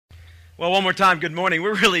Well, one more time, good morning.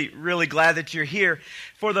 We're really glad that you're here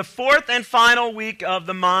for the fourth and final week of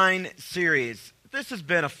the Mind series. This has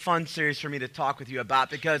been a fun series for me to talk with you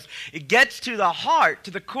about because it gets to the heart,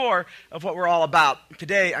 to the core of what we're all about.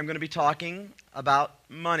 Today, I'm going to be talking about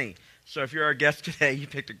money. So if you're our guest today, you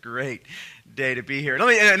picked a great day to be here.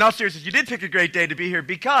 In all seriousness, you did pick a great day to be here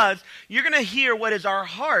because you're going to hear what is our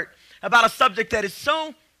heart about a subject that is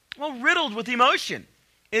so, riddled with emotion.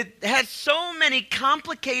 It has so many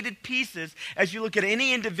complicated pieces as you look at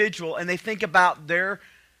any individual and they think about their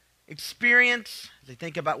experience, they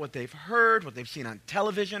think about what they've heard, what they've seen on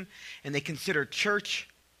television, and they consider church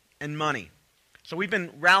and money. So we've been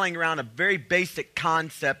rallying around a very basic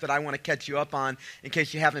concept that I want to catch you up on in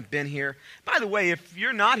case you haven't been here. By the way, if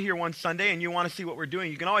you're not here one Sunday and you want to see what we're doing,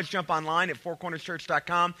 you can always jump online at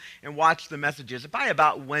fourcornerschurch.com and watch the messages. By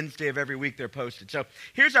about Wednesday of every week they're posted. So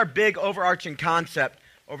here's our big overarching concept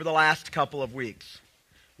over the last couple of weeks.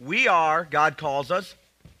 We are, God calls us,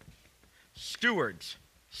 stewards.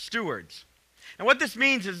 Stewards. And what this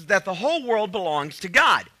means is that the whole world belongs to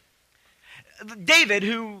God. David,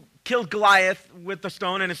 who killed Goliath with a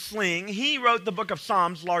stone and a sling, he wrote the book of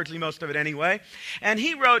Psalms, largely most of it anyway, and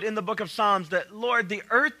he wrote in the book of Psalms that, Lord, the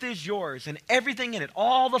earth is yours and everything in it,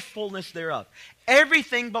 all the fullness thereof.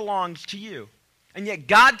 Everything belongs to you. And yet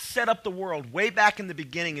God set up the world way back in the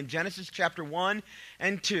beginning in Genesis chapter 1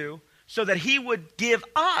 and 2 so that he would give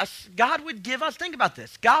us, God would give us, think about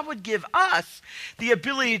this, God would give us the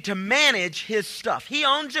ability to manage his stuff. He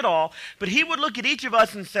owns it all, but he would look at each of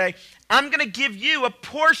us and say, I'm going to give you a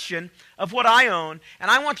portion of what I own,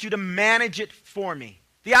 and I want you to manage it for me.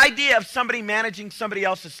 The idea of somebody managing somebody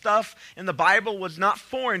else's stuff in the Bible was not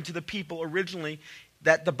foreign to the people originally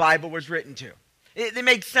that the Bible was written to. It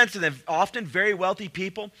makes sense to them. Often very wealthy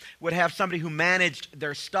people would have somebody who managed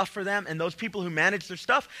their stuff for them, and those people who managed their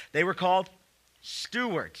stuff, they were called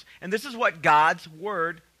stewards. And this is what God's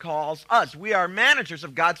word calls us. We are managers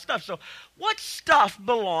of God's stuff. So what stuff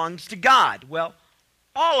belongs to God? Well,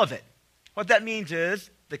 all of it. What that means is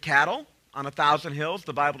the cattle on 1,000 hills,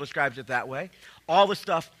 the Bible describes it that way, all the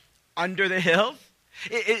stuff under the hills.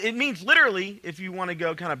 It means literally, if you want to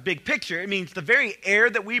go kind of big picture, it means the very air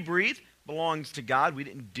that we breathe belongs to God. We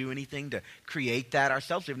didn't do anything to create that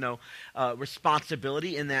ourselves. We have no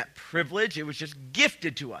responsibility in that privilege. It was just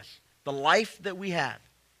gifted to us, the life that we have.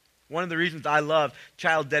 One of the reasons I love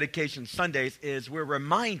Child Dedication Sundays is we're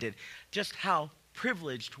reminded just how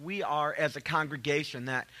privileged we are as a congregation,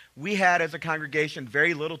 that we had as a congregation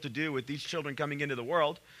very little to do with these children coming into the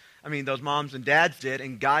world. I mean, those moms and dads did,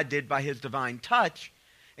 and God did by his divine touch.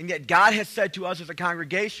 And yet God has said to us as a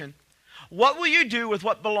congregation, what will you do with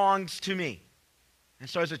what belongs to me? And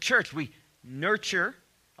so as a church, we nurture,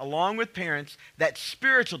 along with parents, that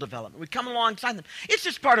spiritual development. We come alongside them. It's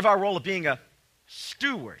just part of our role of being a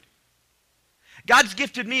steward. God's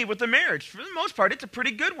gifted me with a marriage. For the most part, it's a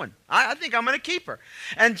pretty good one. I think I'm going to keep her.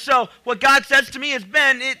 And so what God says to me is,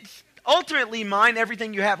 Ben, it's ultimately mine,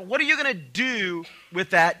 everything you have. What are you going to do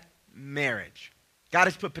with that marriage? God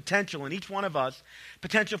has put potential in each one of us,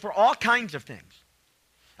 potential for all kinds of things.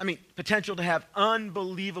 I mean, potential to have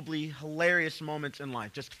unbelievably hilarious moments in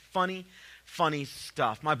life. Just funny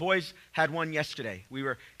stuff. My boys had one yesterday. We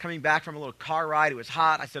were coming back from a little car ride. It was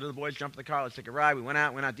hot. I said to the boys, jump in the car, let's take a ride. We went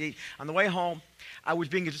out to eat. On the way home, I was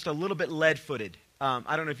being just a little bit lead-footed.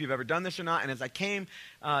 I don't know if you've ever done this or not. And as I came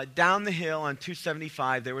down the hill on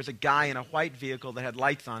 275, there was a guy in a white vehicle that had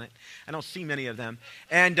lights on it. I don't see many of them.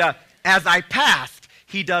 And as I passed,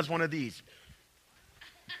 he does one of these.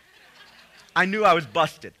 I knew I was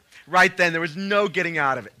busted. Right then, there was no getting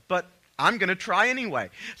out of it. But I'm going to try anyway.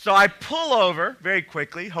 So I pull over very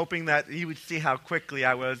quickly, hoping that he would see how quickly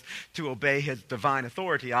I was to obey his divine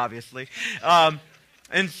authority, obviously.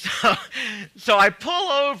 And so I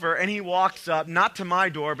pull over, and he walks up, not to my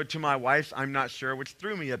door, but to my wife's, I'm not sure, which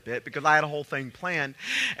threw me a bit because I had a whole thing planned.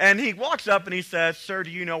 And he walks up and he says, sir, do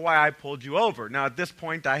you know why I pulled you over? Now, at this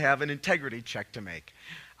point, I have an integrity check to make.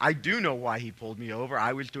 I do know why he pulled me over.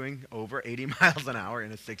 I was doing over 80 miles an hour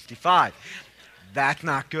in a 65. That's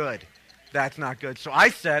not good. That's not good. So I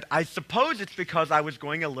said, I suppose it's because I was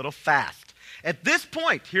going a little fast. At this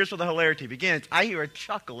point, here's where the hilarity begins. I hear a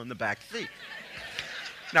chuckle in the back seat.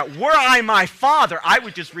 Now, were I my father, I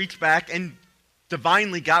would just reach back and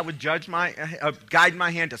divinely God would guide my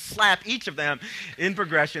hand to slap each of them in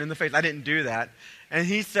progression in the face. I didn't do that. And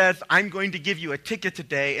he says, I'm going to give you a ticket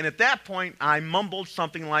today. And at that point, I mumbled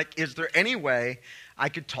something like, is there any way I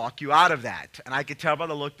could talk you out of that? And I could tell by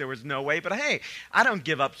the look there was no way. But hey, I don't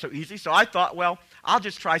give up so easy. So I thought, well, I'll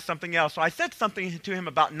just try something else. So I said something to him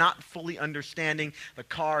about not fully understanding the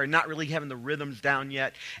car and not really having the rhythms down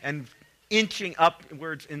yet. And inching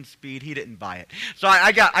upwards in speed. He didn't buy it. So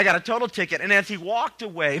I got a total ticket. And as he walked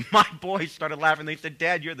away, my boys started laughing. They said,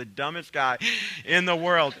 Dad, you're the dumbest guy in the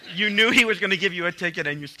world. You knew he was going to give you a ticket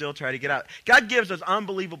and you still try to get out. God gives us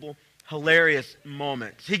unbelievable, hilarious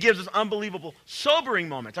moments. He gives us unbelievable, sobering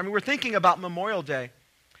moments. I mean, we're thinking about Memorial Day.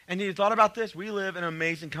 And you thought about this? We live in an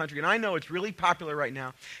amazing country. And I know it's really popular right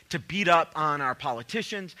now to beat up on our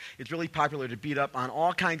politicians. It's really popular to beat up on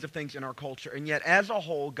all kinds of things in our culture. And yet, as a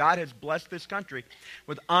whole, God has blessed this country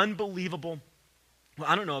with unbelievable, well,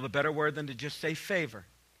 I don't know of a better word than to just say favor.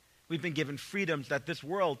 We've been given freedoms that this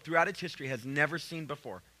world, throughout its history, has never seen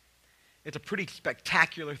before. It's a pretty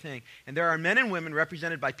spectacular thing. And there are men and women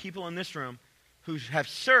represented by people in this room who have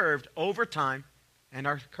served over time and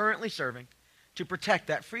are currently serving to protect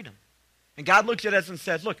that freedom. And God looks at us and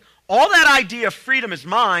says, look, all that idea of freedom is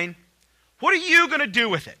mine. What are you going to do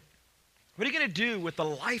with it? What are you going to do with the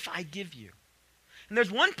life I give you? And there's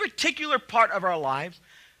one particular part of our lives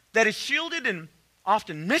that is shielded in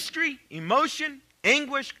often mystery, emotion,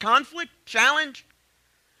 anguish, conflict, challenge,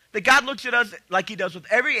 that God looks at us like he does with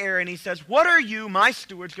every area, and he says, what are you, my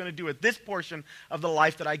stewards, going to do with this portion of the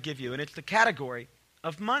life that I give you? And it's the category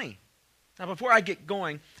of money. Now, before I get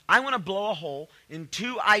going, I want to blow a hole in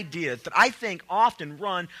two ideas that I think often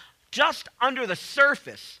run just under the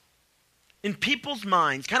surface in people's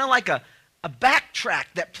minds, kind of like a backtrack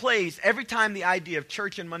that plays every time the idea of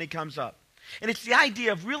church and money comes up. And it's the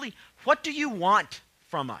idea of really, what do you want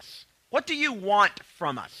from us? What do you want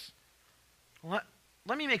from us?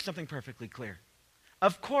 Let me make something perfectly clear.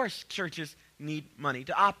 Of course, churches need money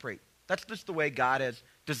to operate. That's just the way God has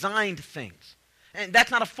designed things. And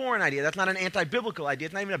that's not a foreign idea. That's not an anti-biblical idea.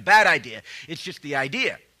 It's not even a bad idea. It's just the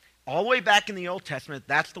idea. All the way back in the Old Testament,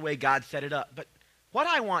 that's the way God set it up. But what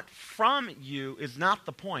I want from you is not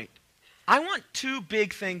the point. I want two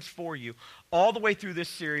big things for you all the way through this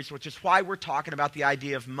series, which is why we're talking about the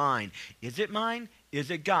idea of mine. Is it mine?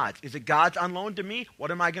 Is it God's? Is it God's on loan to me?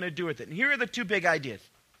 What am I going to do with it? And here are the two big ideas.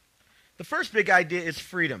 The first big idea is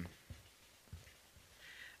freedom.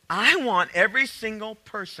 I want every single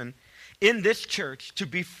person in this church to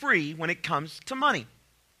be free when it comes to money.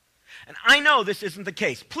 And I know this isn't the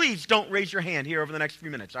case. Please don't raise your hand here over the next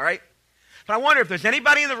few minutes, all right? But I wonder if there's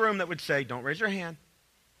anybody in the room that would say, don't raise your hand.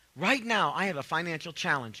 Right now, I have a financial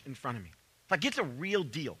challenge in front of me. Like, it's a real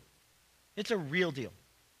deal. It's a real deal.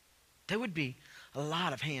 There would be a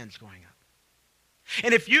lot of hands going up.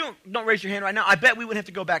 And if you don't raise your hand right now, I bet we wouldn't have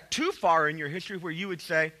to go back too far in your history where you would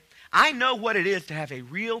say, I know what it is to have a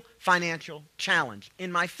real financial challenge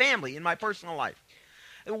in my family, in my personal life,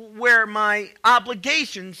 where my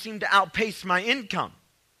obligations seem to outpace my income.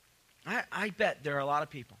 I bet there are a lot of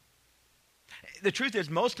people. The truth is,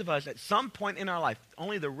 most of us at some point in our life,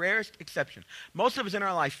 only the rarest exception, most of us in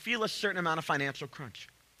our life feel a certain amount of financial crunch.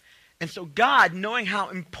 And so God, knowing how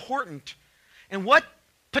important and what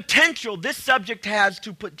potential this subject has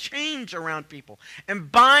to put chains around people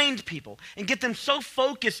and bind people and get them so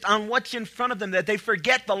focused on what's in front of them that they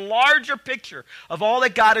forget the larger picture of all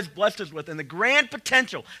that God has blessed us with and the grand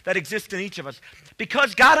potential that exists in each of us.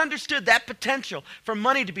 Because God understood that potential for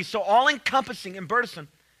money to be so all-encompassing and burdensome,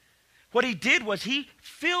 what he did was he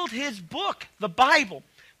filled his book, the Bible,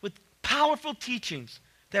 with powerful teachings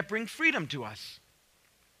that bring freedom to us.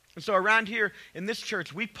 And so around here in this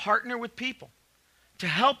church, we partner with people to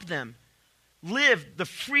help them live the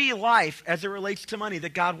free life as it relates to money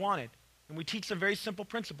that God wanted. And we teach some very simple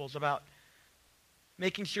principles about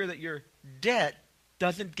making sure that your debt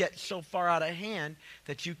doesn't get so far out of hand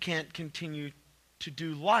that you can't continue to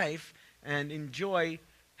do life and enjoy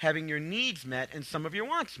having your needs met and some of your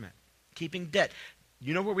wants met. Keeping debt.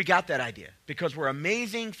 You know where we got that idea? Because we're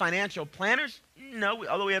amazing financial planners? No,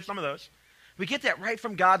 although we have some of those. We get that right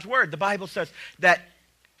from God's word. The Bible says that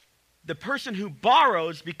the person who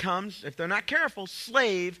borrows becomes, if they're not careful,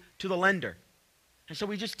 slave to the lender. And so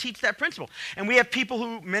we just teach that principle. And we have people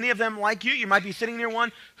who, many of them like you might be sitting near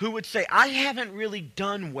one, who would say, I haven't really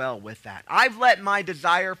done well with that. I've let my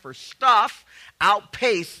desire for stuff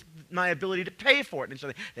outpace my ability to pay for it. And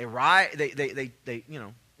so they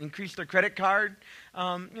increase their credit card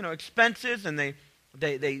expenses, and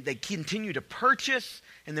they continue to purchase,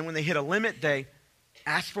 and then when they hit a limit, they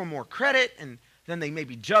ask for more credit, and then they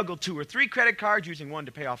maybe juggle 2 or 3 credit cards, using one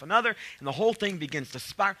to pay off another, and the whole thing begins to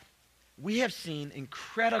spiral. We have seen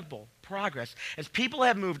incredible progress as people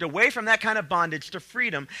have moved away from that kind of bondage to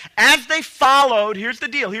freedom as they followed, here's the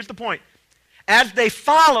deal, here's the point, as they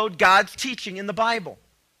followed God's teaching in the Bible.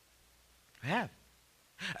 They have.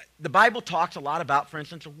 The Bible talks a lot about, for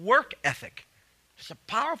instance, work ethic. It's a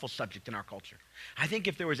powerful subject in our culture. I think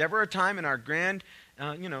if there was ever a time in our grand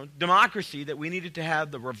democracy that we needed to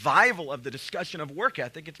have the revival of the discussion of work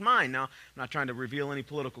ethic. It's mine. Now, I'm not trying to reveal any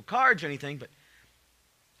political cards or anything, but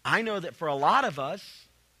I know that for a lot of us,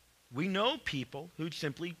 we know people who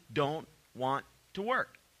simply don't want to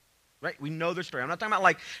work. Right? We know their story. I'm not talking about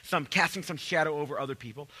like some casting some shadow over other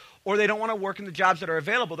people, or they don't want to work in the jobs that are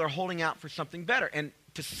available. They're holding out for something better. And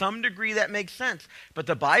to some degree that makes sense. But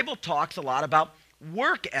the Bible talks a lot about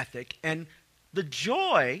work ethic and the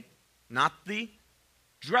joy, not the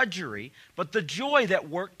drudgery, but the joy that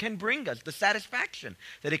work can bring us, the satisfaction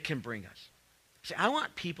that it can bring us. See, I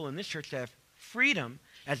want people in this church to have freedom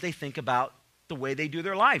as they think about the way they do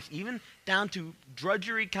their lives, even down to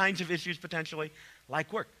drudgery kinds of issues potentially,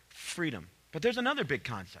 like work. Freedom. But there's another big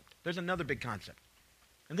concept.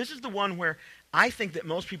 And this is the one where I think that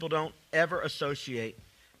most people don't ever associate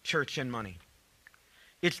church and money.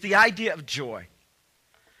 It's the idea of joy.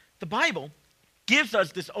 The Bible gives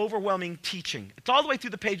us this overwhelming teaching. It's all the way through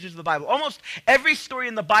the pages of the Bible. Almost every story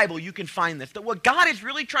in the Bible you can find this, that what God is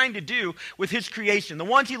really trying to do with his creation, the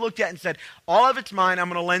ones he looked at and said, all of it's mine, I'm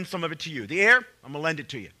going to lend some of it to you. The air, I'm going to lend it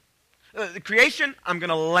to you. The creation, I'm going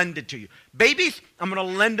to lend it to you. Babies, I'm going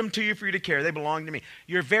to lend them to you for you to care. They belong to me.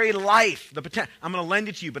 Your very life, the potential, I'm going to lend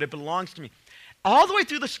it to you, but it belongs to me. All the way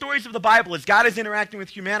through the stories of the Bible, as God is interacting with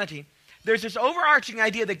humanity, there's this overarching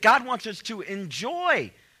idea that God wants us to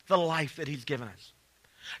enjoy the life that he's given us.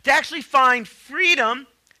 To actually find freedom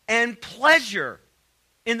and pleasure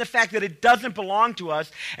in the fact that it doesn't belong to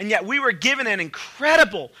us, and yet we were given an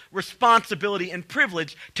incredible responsibility and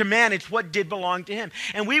privilege to manage what did belong to him.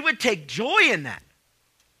 And we would take joy in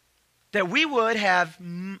that we would have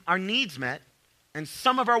our needs met and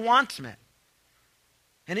some of our wants met.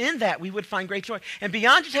 And in that, we would find great joy. And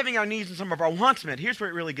beyond just having our needs and some of our wants met, here's where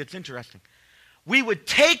it really gets interesting. We would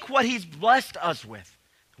take what he's blessed us with.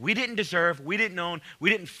 We didn't deserve, we didn't own, we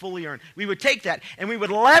didn't fully earn. We would take that and we would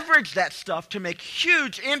leverage that stuff to make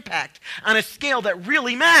huge impact on a scale that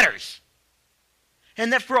really matters.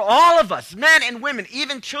 And that for all of us, men and women,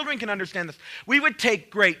 even children can understand this. We would take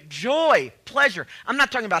great joy, pleasure. I'm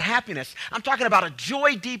not talking about happiness. I'm talking about a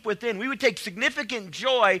joy deep within. We would take significant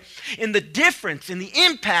joy in the difference, in the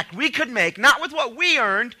impact we could make, not with what we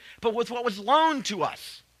earned, but with what was loaned to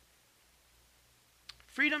us.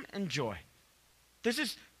 Freedom and joy.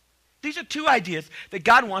 These are two ideas that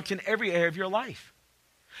God wants in every area of your life.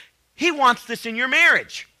 He wants this in your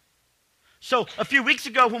marriage. So a few weeks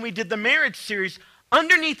ago when we did the marriage series,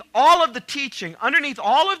 underneath all of the teaching, underneath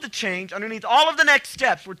all of the change, underneath all of the next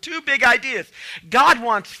steps were two big ideas. God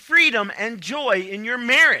wants freedom and joy in your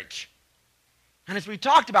marriage. And as we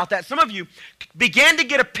talked about that, some of you began to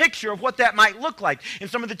get a picture of what that might look like and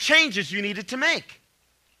some of the changes you needed to make.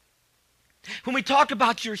 When we talk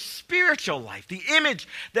about your spiritual life, the image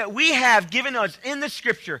that we have given us in the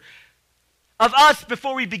Scripture of us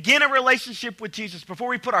before we begin a relationship with Jesus, before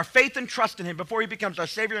we put our faith and trust in him, before he becomes our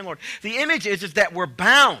Savior and Lord, the image is that we're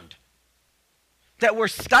bound, that we're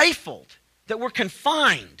stifled, that we're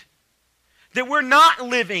confined, that we're not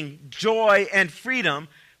living joy and freedom,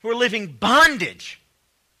 we're living bondage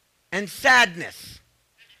and sadness.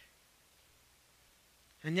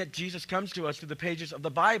 And yet Jesus comes to us through the pages of the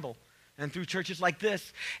Bible and through churches like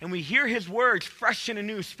this, and we hear his words fresh and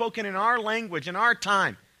anew, spoken in our language, in our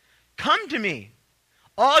time. Come to me,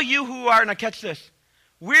 all you who are, now catch this,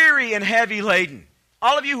 weary and heavy laden,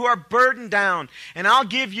 all of you who are burdened down, and I'll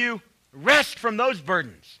give you rest from those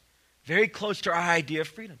burdens. Very close to our idea of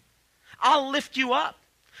freedom. I'll lift you up.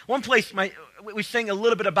 One place, we sang a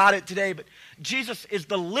little bit about it today, but Jesus is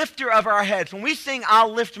the lifter of our heads. When we sing,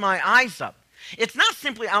 I'll lift my eyes up, it's not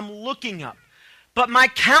simply I'm looking up, but my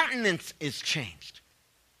countenance is changed.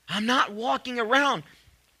 I'm not walking around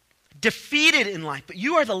defeated in life, but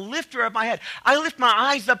you are the lifter of my head. I lift my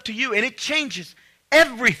eyes up to you, and it changes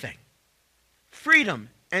everything. Freedom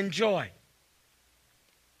and joy.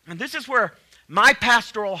 And this is where my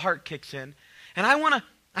pastoral heart kicks in, and I want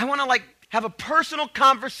to like have a personal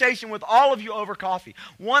conversation with all of you over coffee,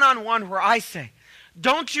 one-on-one, where I say,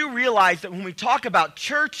 don't you realize that when we talk about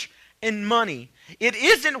church and money, it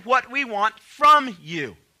isn't what we want from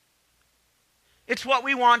you. It's what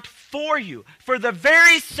we want for you. For the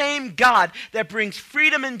very same God that brings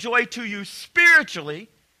freedom and joy to you spiritually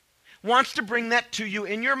wants to bring that to you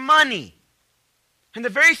in your money. And the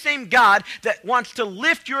very same God that wants to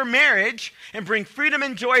lift your marriage and bring freedom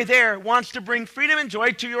and joy there wants to bring freedom and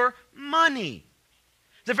joy to your money.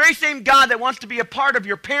 The very same God that wants to be a part of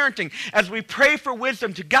your parenting as we pray for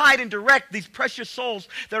wisdom to guide and direct these precious souls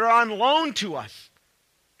that are on loan to us.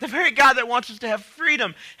 The very God that wants us to have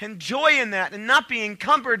freedom and joy in that and not be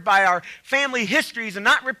encumbered by our family histories and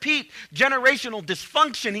not repeat generational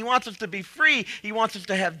dysfunction. He wants us to be free. He wants us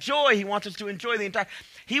to have joy. He wants us to enjoy the entire...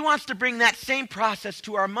 He wants to bring that same process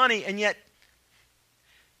to our money, and yet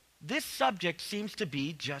this subject seems to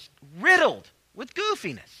be just riddled with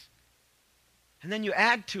goofiness. And then you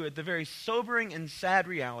add to it the very sobering and sad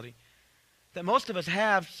reality that most of us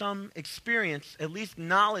have some experience, at least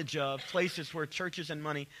knowledge of, places where churches and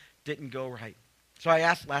money didn't go right. So I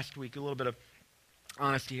asked last week, a little bit of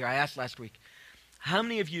honesty here, I asked last week, how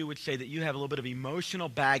many of you would say that you have a little bit of emotional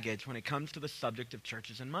baggage when it comes to the subject of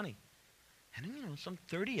churches and money? And some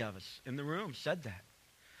 30 of us in the room said that.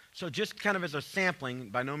 So just kind of as a sampling,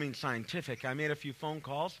 by no means scientific, I made a few phone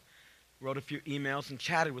calls, wrote a few emails, and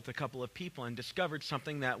chatted with a couple of people and discovered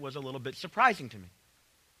something that was a little bit surprising to me.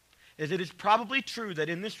 It is probably true that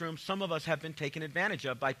in this room, some of us have been taken advantage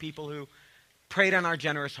of by people who preyed on our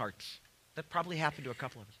generous hearts. That probably happened to a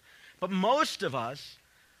couple of us. But most of us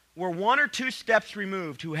were one or two steps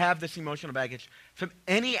removed who have this emotional baggage from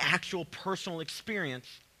any actual personal experience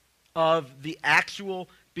of the actual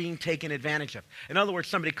being taken advantage of. In other words,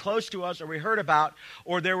 somebody close to us, or we heard about,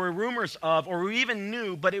 or there were rumors of, or we even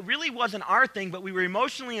knew, but it really wasn't our thing, but we were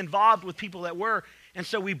emotionally involved with people that were, and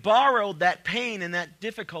so we borrowed that pain and that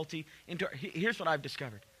difficulty into... Here's what I've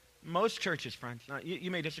discovered. Most churches, friends, now you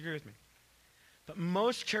may disagree with me, but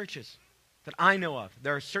most churches that I know of,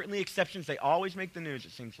 there are certainly exceptions, they always make the news,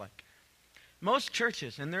 it seems like. Most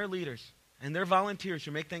churches and their leaders and their volunteers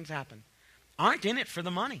who make things happen aren't in it for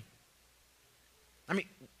the money. I mean,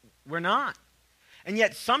 we're not. And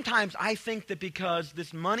yet sometimes I think that because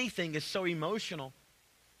this money thing is so emotional,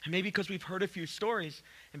 and maybe because we've heard a few stories,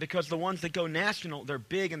 and because the ones that go national, they're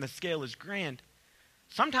big and the scale is grand,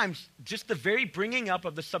 sometimes just the very bringing up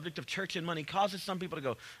of the subject of church and money causes some people to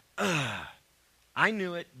go, ugh, I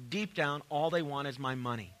knew it, deep down, all they want is my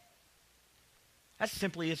money. That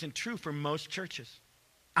simply isn't true for most churches.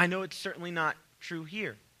 I know it's certainly not true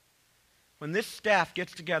here. When this staff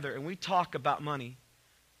gets together and we talk about money,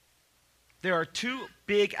 there are two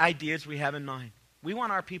big ideas we have in mind. We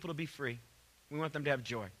want our people to be free. We want them to have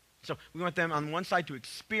joy. So we want them on one side to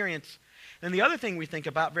experience. And the other thing we think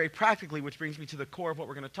about very practically, which brings me to the core of what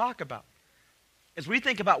we're going to talk about, is we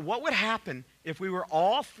think about what would happen if we were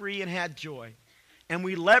all free and had joy, and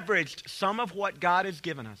we leveraged some of what God has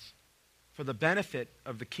given us for the benefit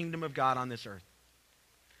of the kingdom of God on this earth.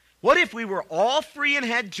 What if we were all free and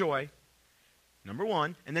had joy? Number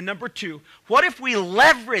one. And then number two, what if we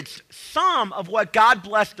leveraged some of what God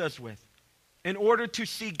blessed us with in order to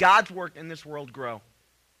see God's work in this world grow?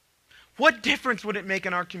 What difference would it make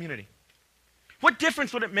in our community? What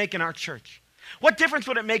difference would it make in our church? What difference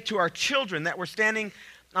would it make to our children that were standing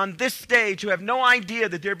on this stage who have no idea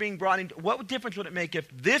that they're being brought into? What difference would it make if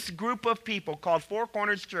this group of people called Four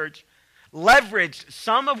Corners Church leveraged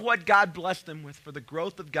some of what God blessed them with for the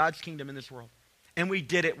growth of God's kingdom in this world? And we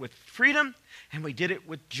did it with freedom, and we did it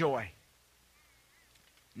with joy.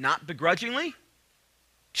 Not begrudgingly,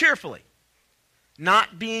 cheerfully.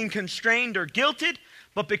 Not being constrained or guilted,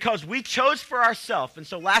 but because we chose for ourselves. And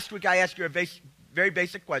so last week I asked you a very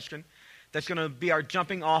basic question that's going to be our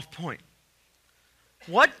jumping off point.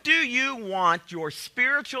 What do you want your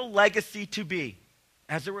spiritual legacy to be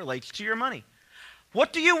as it relates to your money?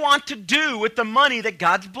 What do you want to do with the money that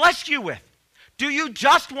God's blessed you with? Do you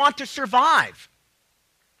just want to survive?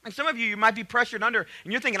 And some of you might be pressured under,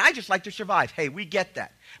 and you're thinking, I just like to survive. Hey, we get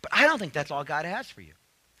that. But I don't think that's all God has for you.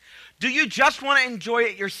 Do you just want to enjoy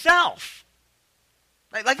it yourself?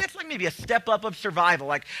 Like that's like maybe a step up of survival.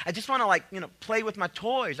 Like, I just want to play with my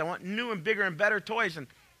toys. I want new and bigger and better toys. And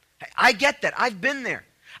hey, I get that. I've been there.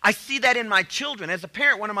 I see that in my children. As a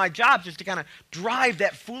parent, one of my jobs is to kind of drive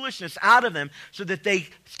that foolishness out of them so that they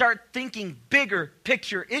start thinking bigger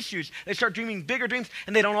picture issues. They start dreaming bigger dreams,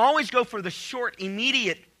 and they don't always go for the short,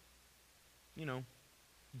 immediate,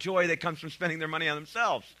 joy that comes from spending their money on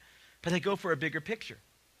themselves, but they go for a bigger picture.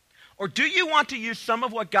 Or do you want to use some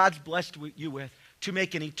of what God's blessed you with to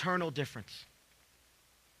make an eternal difference?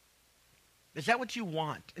 Is that what you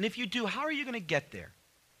want? And if you do, how are you going to get there?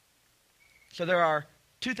 So there are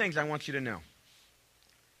two things I want you to know.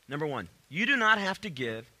 Number one, you do not have to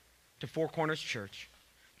give to Four Corners Church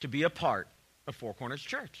to be a part of Four Corners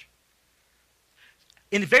Church.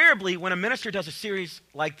 Invariably, when a minister does a series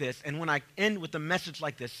like this, and when I end with a message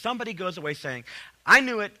like this, somebody goes away saying, I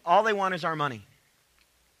knew it, all they want is our money.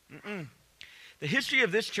 The history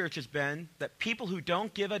of this church has been that people who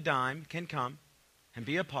don't give a dime can come and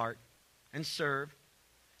be a part and serve,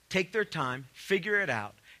 take their time, figure it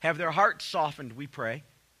out, have their hearts softened, we pray,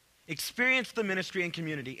 experience the ministry and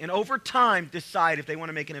community, and over time decide if they want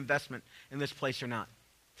to make an investment in this place or not.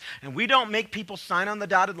 And we don't make people sign on the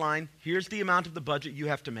dotted line, here's the amount of the budget you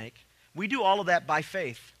have to make. We do all of that by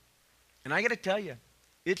faith. And I got to tell you,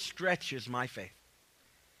 it stretches my faith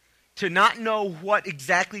to not know what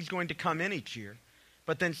exactly is going to come in each year,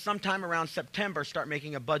 but then sometime around September start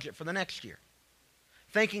making a budget for the next year,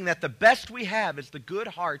 thinking that the best we have is the good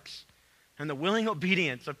hearts and the willing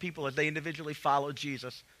obedience of people as they individually follow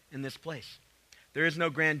Jesus in this place. There is no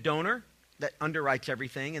grand donor that underwrites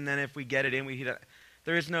everything, and then if we get it in,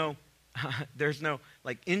 there is no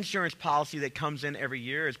like insurance policy that comes in every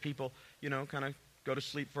year as people, kind of go to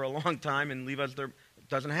sleep for a long time and leave us there. It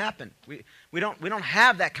doesn't happen. We don't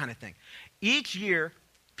have that kind of thing. Each year,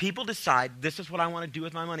 people decide, this is what I want to do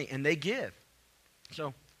with my money, and they give.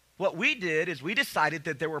 So what we did is we decided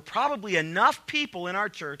that there were probably enough people in our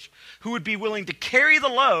church who would be willing to carry the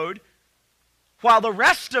load while the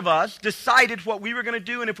rest of us decided what we were going to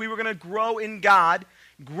do and if we were going to grow in God,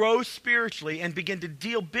 grow spiritually, and begin to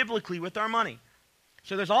deal biblically with our money.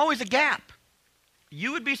 So there's always a gap.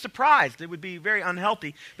 You would be surprised. It would be very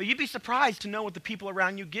unhealthy, but you'd be surprised to know what the people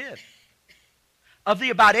around you give. Of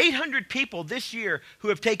the about 800 people this year who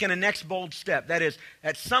have taken a next bold step, that is,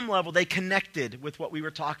 at some level they connected with what we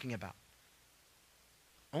were talking about,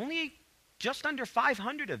 only just under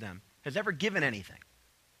 500 of them has ever given anything.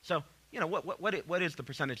 So, what is the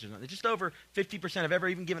percentage? Just over 50% have ever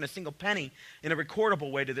even given a single penny in a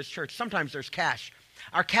recordable way to this church. Sometimes there's cash.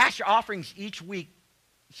 Our cash offerings each week,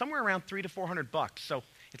 somewhere around $300 to $400. So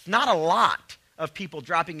it's not a lot of people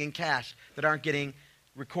dropping in cash that aren't getting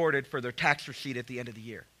recorded for their tax receipt at the end of the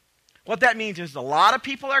year. What that means is a lot of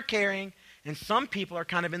people are carrying, and some people are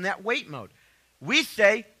kind of in that wait mode. We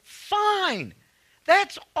say, fine,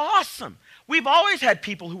 that's awesome. We've always had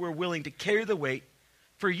people who are willing to carry the weight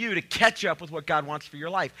for you to catch up with what God wants for your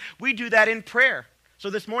life. We do that in prayer.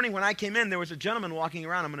 So this morning when I came in, there was a gentleman walking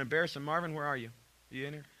around. I'm going to embarrass him. Marvin, where are you? Are you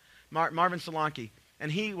in here? Marvin Solanke.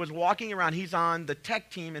 And he was walking around. He's on the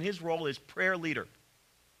tech team, and his role is prayer leader.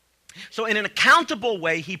 So in an accountable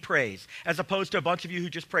way, he prays, as opposed to a bunch of you who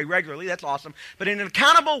just pray regularly. That's awesome. But in an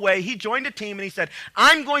accountable way, he joined a team, and he said,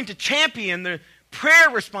 I'm going to champion the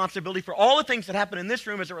prayer responsibility for all the things that happen in this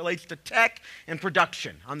room as it relates to tech and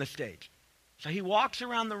production on the stage. So he walks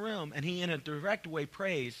around the room, and he, in a direct way,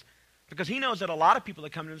 prays, because he knows that a lot of people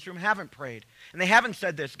that come into this room haven't prayed. And they haven't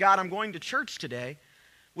said this, God, I'm going to church today.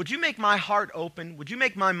 Would you make my heart open? Would you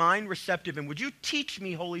make my mind receptive? And would you teach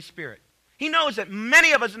me, Holy Spirit? He knows that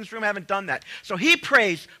many of us in this room haven't done that. So he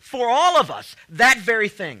prays for all of us that very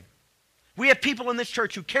thing. We have people in this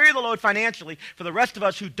church who carry the load financially for the rest of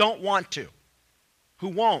us who don't want to, who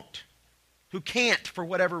won't, who can't for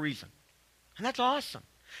whatever reason. And that's awesome.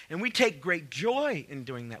 And we take great joy in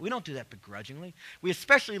doing that. We don't do that begrudgingly. We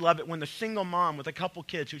especially love it when the single mom with a couple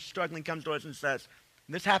kids who's struggling comes to us and says,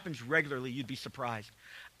 and this happens regularly, you'd be surprised,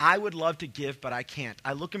 I would love to give, but I can't.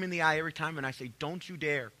 I look them in the eye every time and I say, don't you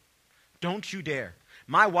dare. Don't you dare.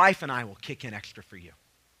 My wife and I will kick in extra for you.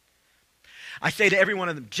 I say to every one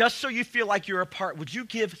of them, just so you feel like you're a part, would you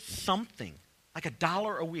give something, like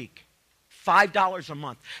 $1 a week, $5 a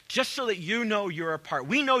month, just so that you know you're a part.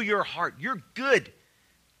 We know your heart. You're good.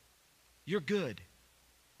 You're good.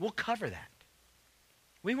 We'll cover that.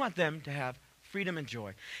 We want them to have freedom and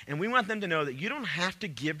joy. And we want them to know that you don't have to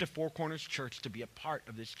give to Four Corners Church to be a part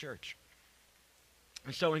of this church.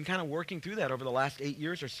 And so in kind of working through that over the last 8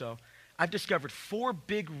 years or so, I've discovered 4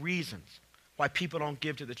 big reasons why people don't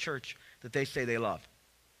give to the church that they say they love.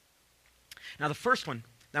 Now, the first one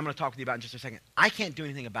that I'm going to talk with you about in just a second, I can't do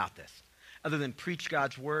anything about this other than preach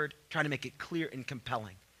God's word, try to make it clear and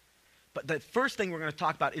compelling. But the first thing we're going to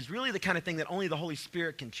talk about is really the kind of thing that only the Holy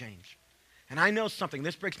Spirit can change. And I know something,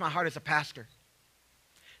 this breaks my heart as a pastor,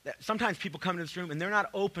 that sometimes people come into this room and they're not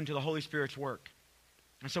open to the Holy Spirit's work.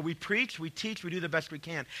 And so we preach, we teach, we do the best we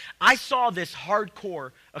can. I saw this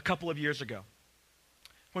hardcore a couple of years ago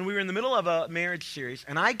when we were in the middle of a marriage series,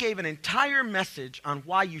 and I gave an entire message on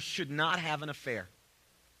why you should not have an affair.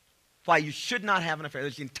 Why you should not have an affair.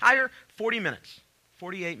 There's the entire 40 minutes,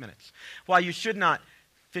 48 minutes. Why you should not,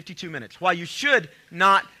 52 minutes. Why you should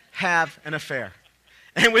not have an affair.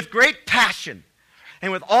 And with great passion,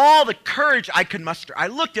 and with all the courage I could muster, I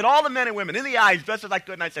looked at all the men and women in the eyes as best as I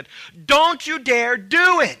could, and I said, don't you dare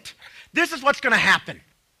do it. This is what's going to happen.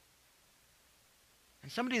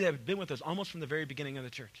 And somebody that had been with us almost from the very beginning of the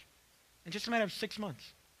church, in just a matter of 6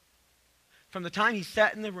 months, from the time he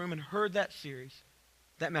sat in the room and heard that series,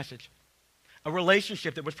 that message, a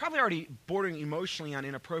relationship that was probably already bordering emotionally on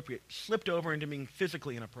inappropriate slipped over into being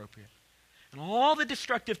physically inappropriate. And all the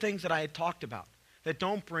destructive things that I had talked about that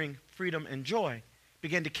don't bring freedom and joy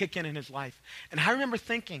began to kick in his life. And I remember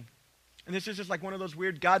thinking, and this is just like one of those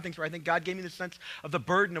weird God things where I think God gave me the sense of the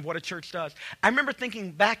burden of what a church does. I remember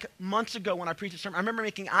thinking back months ago when I preached a sermon, I remember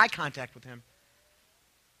making eye contact with him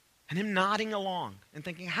and him nodding along and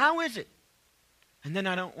thinking, how is it? And then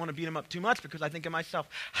I don't want to beat him up too much because I think of myself,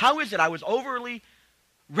 how is it I was overly,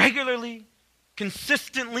 regularly,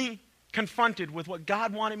 consistently confronted with what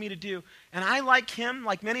God wanted me to do, and I, like him,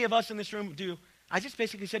 like many of us in this room do, I just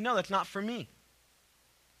basically said, no, that's not for me.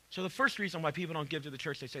 So the first reason why people don't give to the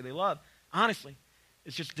church they say they love, honestly,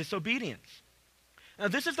 is just disobedience. Now,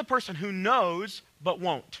 this is the person who knows but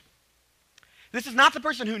won't. This is not the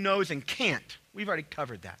person who knows and can't. We've already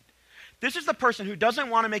covered that. This is the person who doesn't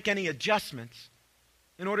want to make any adjustments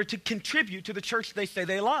in order to contribute to the church they say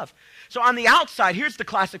they love. So on the outside, here's the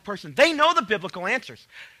classic person. They know the biblical answers.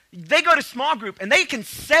 They go to small group and they can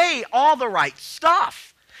say all the right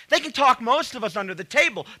stuff. They can talk most of us under the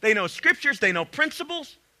table. They know scriptures, they know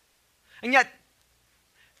principles. And yet,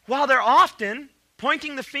 while they're often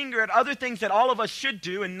pointing the finger at other things that all of us should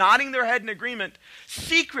do and nodding their head in agreement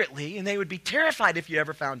secretly, and they would be terrified if you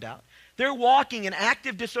ever found out, they're walking in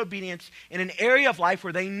active disobedience in an area of life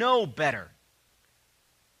where they know better.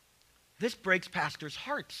 This breaks pastors'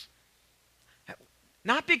 hearts.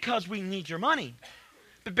 Not because we need your money,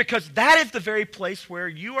 but because that is the very place where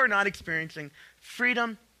you are not experiencing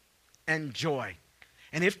freedom and joy.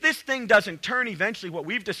 And if this thing doesn't turn eventually, what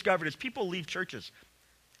we've discovered is people leave churches.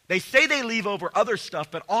 They say they leave over other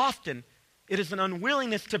stuff, but often it is an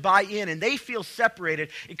unwillingness to buy in, and they feel separated.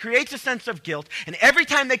 It creates a sense of guilt, and every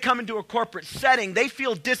time they come into a corporate setting, they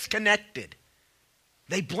feel disconnected.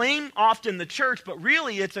 They blame often the church, but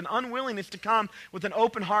really it's an unwillingness to come with an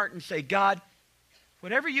open heart and say, God,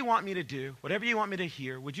 whatever you want me to do, whatever you want me to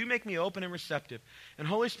hear, would you make me open and receptive? And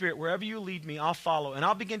Holy Spirit, wherever you lead me, I'll follow. And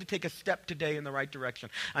I'll begin to take a step today in the right direction.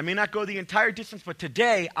 I may not go the entire distance, but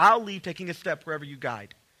today I'll leave taking a step wherever you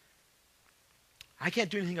guide. I can't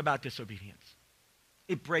do anything about disobedience.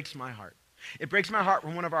 It breaks my heart. It breaks my heart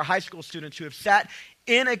when one of our high school students who have sat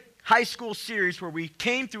in a high school series where we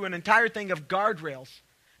came through an entire thing of guardrails.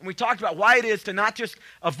 And we talked about why it is to not just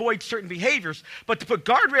avoid certain behaviors, but to put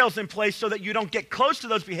guardrails in place so that you don't get close to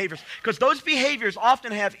those behaviors. Because those behaviors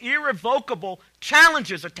often have irrevocable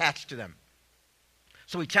challenges attached to them.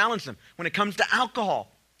 So we challenge them. When it comes to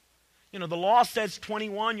alcohol, you know, the law says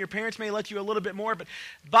 21. Your parents may let you a little bit more. But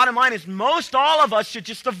bottom line is most all of us should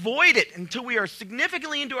just avoid it until we are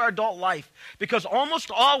significantly into our adult life. Because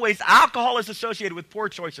almost always alcohol is associated with poor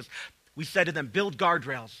choices. We said to them, build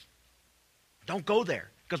guardrails. Don't go there.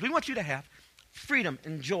 Because we want you to have freedom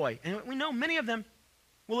and joy. And we know many of them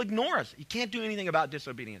will ignore us. You can't do anything about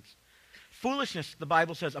disobedience. Foolishness, the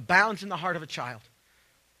Bible says, abounds in the heart of a child.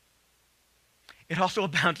 It also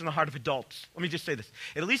abounds in the heart of adults. Let me just say this.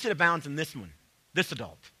 At least it abounds in this one, this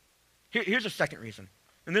adult. Here's a second reason.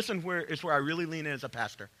 And this one is where I really lean in as a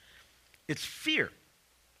pastor. It's fear.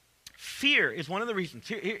 Fear is one of the reasons.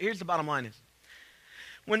 Here's the bottom line is,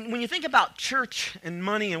 when you think about church and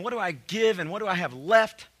money and what do I give and what do I have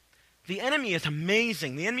left, the enemy is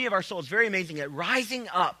amazing. The enemy of our soul is very amazing at rising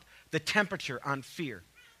up the temperature on fear.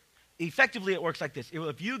 Effectively, it works like this.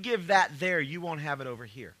 If you give that there, you won't have it over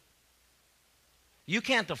here. You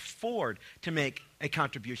can't afford to make a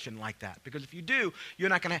contribution like that. Because if you do, you're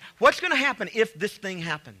not going to. What's going to happen if this thing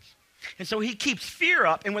happens? And so he keeps fear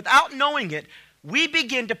up, and without knowing it, we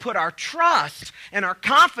begin to put our trust and our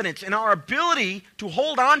confidence in our ability to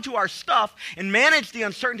hold on to our stuff and manage the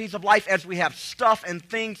uncertainties of life as we have stuff and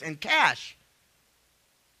things and cash.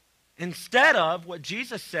 Instead of what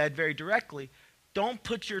Jesus said very directly, don't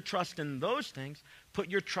put your trust in those things, put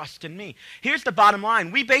your trust in me. Here's the bottom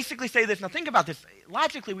line. We basically say this. Now think about this.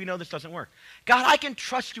 Logically, we know this doesn't work. God, I can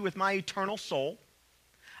trust you with my eternal soul.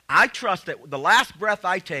 I trust that the last breath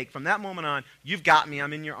I take, from that moment on, you've got me,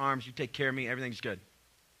 I'm in your arms, you take care of me, everything's good.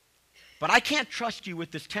 But I can't trust you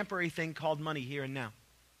with this temporary thing called money here and now.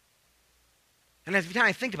 And every time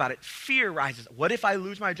I think about it, fear rises. What if I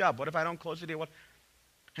lose my job? What if I don't close the deal?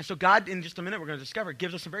 And so God, in just a minute, we're going to discover,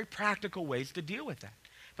 gives us some very practical ways to deal with that.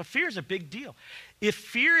 But fear is a big deal. If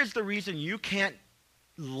fear is the reason you can't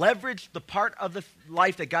leverage the part of the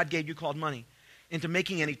life that God gave you called money into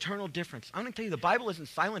making an eternal difference, I'm going to tell you, the Bible isn't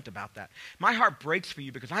silent about that. My heart breaks for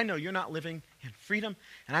you because I know you're not living in freedom,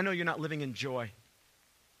 and I know you're not living in joy.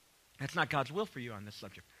 That's not God's will for you on this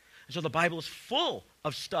subject. And so the Bible is full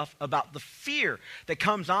of stuff about the fear that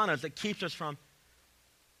comes on us that keeps us from.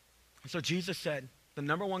 And so Jesus said, the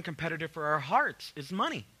number one competitor for our hearts is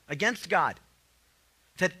money against God.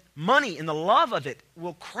 That money and the love of it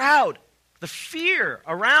will crowd, the fear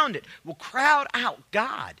around it will crowd out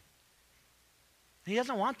God. He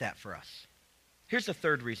doesn't want that for us. Here's the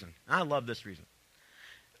third reason. I love this reason.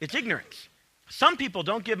 It's ignorance. Some people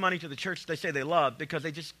don't give money to the church they say they love because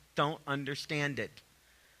they just don't understand it.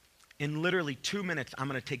 In literally 2 minutes, I'm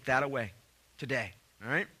going to take that away today,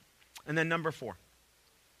 all right? And then number 4,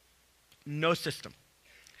 no system.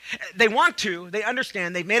 They want to, they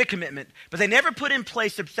understand, they've made a commitment, but they never put in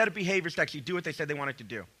place a set of behaviors to actually do what they said they wanted to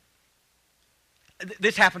do.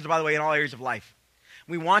 This happens, by the way, in all areas of life.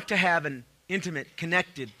 We want to have an intimate,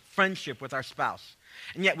 connected friendship with our spouse.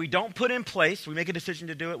 And yet we don't put in place, we make a decision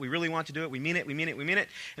to do it, we really want to do it, we mean it,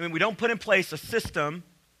 and we don't put in place a system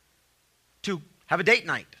to have a date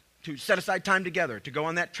night, to set aside time together, to go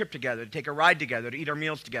on that trip together, to take a ride together, to eat our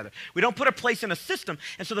meals together. We don't put a place in a system,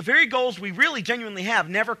 and so the very goals we really genuinely have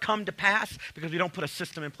never come to pass because we don't put a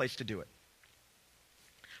system in place to do it.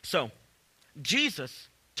 So, Jesus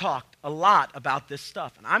talked a lot about this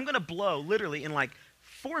stuff, and I'm going to blow literally in like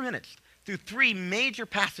 4 minutes through 3 major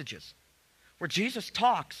passages where Jesus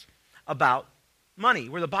talks about money,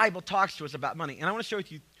 where the Bible talks to us about money. And I want to share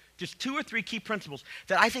with you just 2 or 3 key principles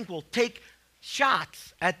that I think will take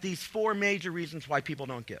shots at these 4 major reasons why people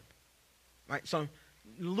don't give. Right? So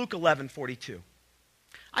Luke 11:42.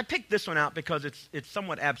 I picked this one out because it's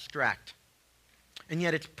somewhat abstract, and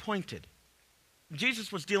yet it's pointed.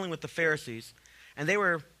 Jesus was dealing with the Pharisees, and they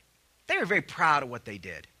were very proud of what they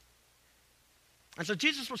did. And so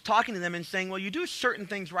Jesus was talking to them and saying, well, you do certain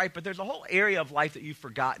things right, but there's a whole area of life that you've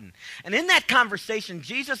forgotten. And in that conversation,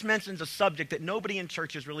 Jesus mentions a subject that nobody in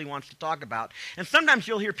churches really wants to talk about. And sometimes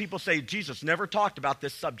you'll hear people say, Jesus never talked about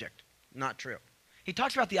this subject. Not true. He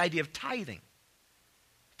talks about the idea of tithing.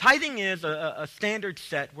 Tithing is a standard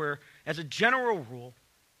set where, as a general rule,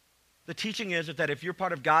 the teaching is that if you're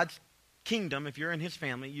part of God's kingdom, if you're in his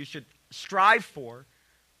family, you should strive for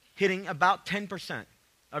hitting about 10%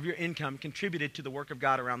 of your income contributed to the work of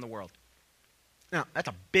God around the world. Now, that's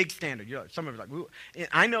a big standard. Some of you are like, ooh.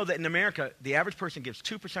 I know that in America, the average person gives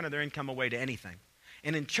 2% of their income away to anything.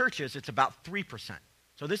 And in churches, it's about 3%.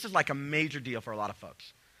 So this is like a major deal for a lot of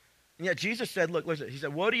folks. And yet Jesus said, look, listen, he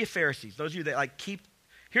said, woe to you Pharisees, those of you that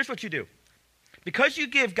here's what you do. Because you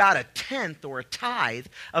give God a tenth or a tithe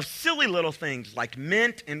of silly little things like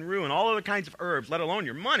mint and rue and all other kinds of herbs, let alone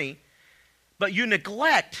your money, but you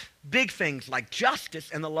neglect big things like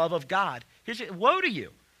justice and the love of God. Woe to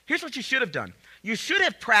you. Here's what you should have done. You should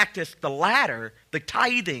have practiced the latter, the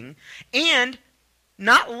tithing, and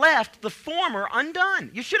not left the former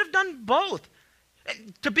undone. You should have done both.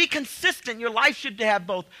 To be consistent, your life should have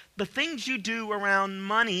both the things you do around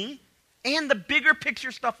money and the bigger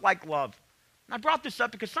picture stuff like love. And I brought this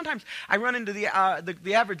up because sometimes I run into the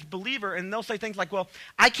average believer and they'll say things like, well,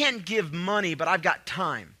 I can't give money, but I've got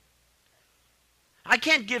time. I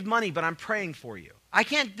can't give money, but I'm praying for you. I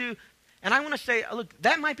can't do, and I want to say, look,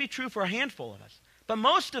 that might be true for a handful of us. But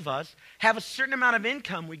most of us have a certain amount of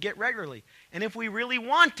income we get regularly. And if we really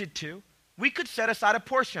wanted to, we could set aside a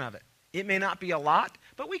portion of it. It may not be a lot,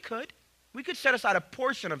 but we could. We could set aside a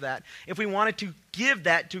portion of that if we wanted to give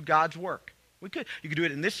that to God's work. We could. You could do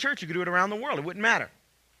it in this church. You could do it around the world. It wouldn't matter.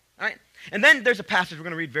 All right? And then there's a passage we're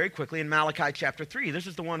going to read very quickly in Malachi chapter 3. This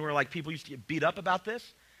is the one where people used to get beat up about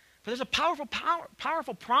this. But there's a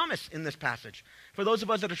powerful promise in this passage for those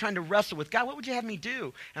of us that are trying to wrestle with God. What would you have me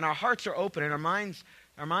do? And our hearts are open and our minds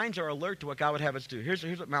are alert to what God would have us do. Here's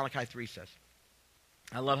what Malachi 3 says.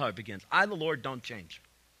 I love how it begins. I, the Lord, don't change.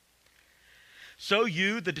 So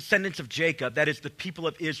you, the descendants of Jacob, that is the people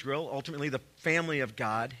of Israel, ultimately the family of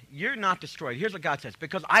God, you're not destroyed. Here's what God says.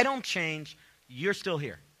 Because I don't change, you're still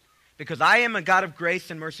here. Because I am a God of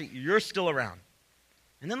grace and mercy, you're still around.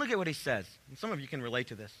 And then look at what he says. And some of you can relate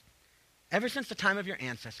to this. Ever since the time of your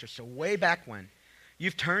ancestors, so way back when,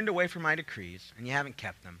 you've turned away from my decrees, and you haven't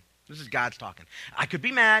kept them. This is God's talking. I could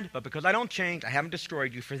be mad, but because I don't change, I haven't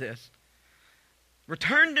destroyed you for this.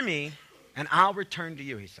 Return to me, and I'll return to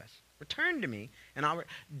you, he says. Return to me, and I'll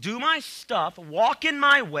do my stuff, walk in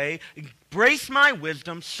my way, embrace my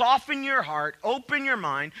wisdom, soften your heart, open your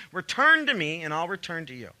mind, return to me, and I'll return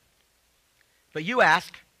to you. But you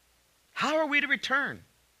ask, how are we to return?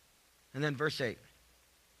 And then verse 8.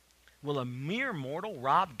 Will a mere mortal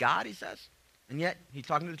rob God, he says? And yet, he's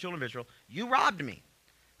talking to the children of Israel. You robbed me.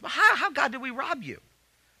 Well, how, God, did we rob you?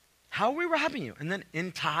 How are we robbing you? And then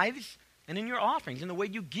in tithes and in your offerings, in the way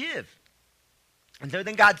you give. And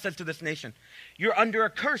then God says to this nation, you're under a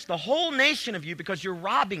curse, the whole nation of you, because you're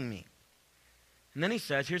robbing me. And then he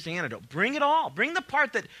says, here's the antidote. Bring it all. Bring the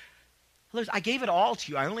part that, listen, I gave it all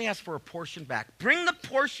to you. I only asked for a portion back. Bring the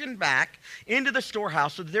portion back into the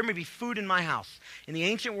storehouse so that there may be food in my house. In the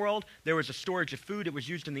ancient world, there was a storage of food. It was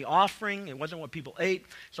used in the offering. It wasn't what people ate.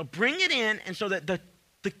 So bring it in and so that the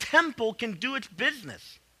temple can do its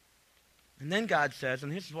business. And then God says,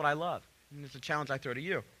 and this is what I love, and it's a challenge I throw to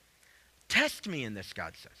you. Test me in this,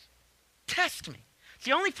 God says. Test me. It's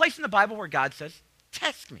the only place in the Bible where God says,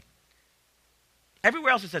 test me.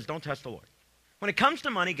 Everywhere else it says, don't test the Lord. When it comes to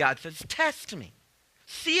money, God says, test me.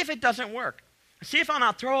 See if it doesn't work. See if I'll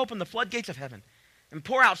not throw open the floodgates of heaven and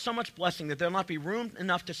pour out so much blessing that there'll not be room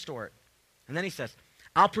enough to store it. And then he says,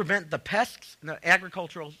 I'll prevent the pests in the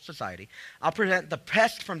agricultural society. I'll prevent the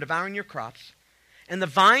pests from devouring your crops. And the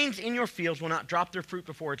vines in your fields will not drop their fruit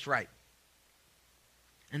before it's ripe.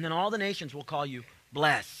 And then all the nations will call you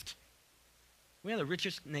blessed. We are the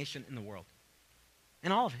richest nation in the world,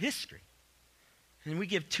 in all of history. And we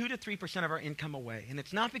give 2 to 3% of our income away. And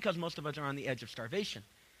it's not because most of us are on the edge of starvation.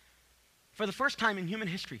 For the first time in human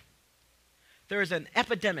history, there is an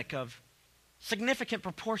epidemic of significant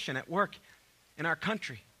proportion at work in our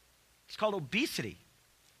country. It's called obesity.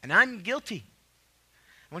 And I'm guilty.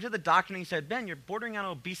 I went to the doctor and he said, Ben, you're bordering on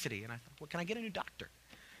obesity. And I thought, well, can I get a new doctor?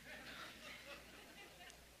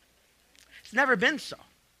 It's never been so.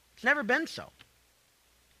 It's never been so.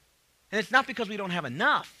 And it's not because we don't have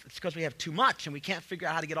enough. It's because we have too much and we can't figure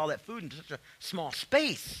out how to get all that food into such a small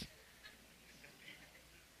space.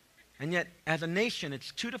 And yet, as a nation,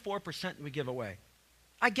 it's 2 to 4% we give away.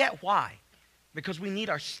 I get why. Because we need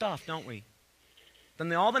our stuff, don't we?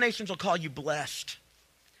 Then all the nations will call you blessed.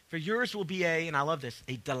 For yours will be and I love this,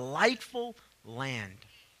 a delightful land.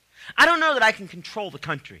 I don't know that I can control the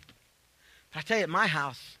country. But I tell you, at my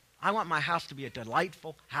house, I want my house to be a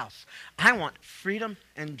delightful house. I want freedom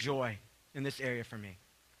and joy in this area for me.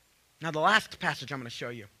 Now, the last passage I'm going to show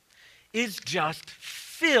you is just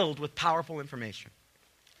filled with powerful information.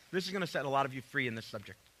 This is going to set a lot of you free in this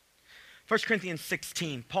subject. 1 Corinthians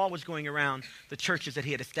 16, Paul was going around the churches that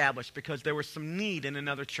he had established because there was some need in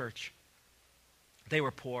another church. They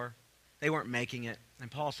were poor. They weren't making it.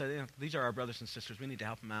 And Paul said, these are our brothers and sisters. We need to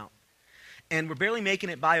help them out. And we're barely making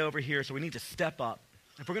it by over here, so we need to step up.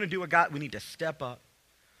 If we're going to do what God, we need to step up.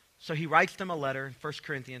 So he writes them a letter in 1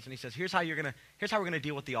 Corinthians, and he says, here's how we're going to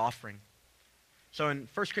deal with the offering. So in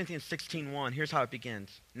 1 Corinthians 16:1, here's how it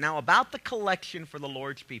begins. Now about the collection for the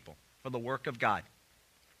Lord's people, for the work of God.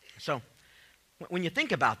 So when you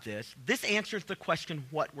think about this, this answers the question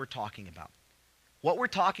what we're talking about. What we're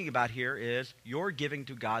talking about here is you're giving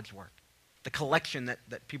to God's work, the collection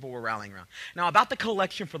that people were rallying around. Now about the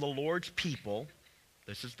collection for the Lord's people,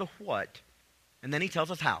 this is the what, and then he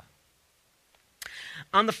tells us how.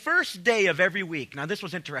 On the first day of every week, now this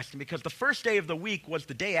was interesting because the first day of the week was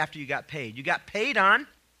the day after you got paid. You got paid on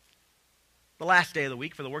the last day of the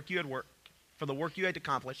week for the work you had worked, for the work you had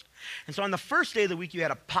accomplished. And so on the first day of the week, you had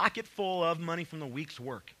a pocket full of money from the week's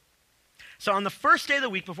work. So on the first day of the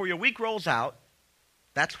week, before your week rolls out,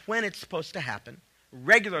 that's when it's supposed to happen,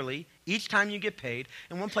 regularly, each time you get paid.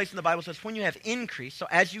 And one place in the Bible says when you have increase, so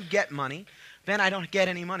as you get money, then I don't get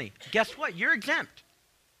any money. Guess what? You're exempt.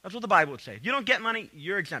 That's what the Bible would say. If you don't get money,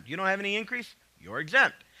 you're exempt. You don't have any increase, you're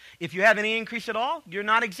exempt. If you have any increase at all, you're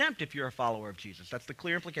not exempt if you're a follower of Jesus. That's the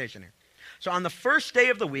clear implication here. So on the first day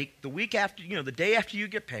of the week after, the day after you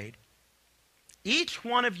get paid, each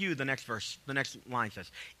one of you, the next line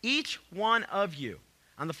says, each one of you,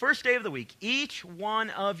 on the first day of the week, each one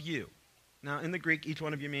of you. Now in the Greek, each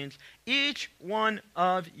one of you means each one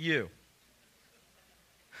of you.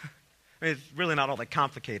 I mean, it's really not all that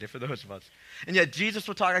complicated for those of us. And yet Jesus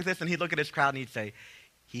would talk like this, and he'd look at his crowd, and he'd say,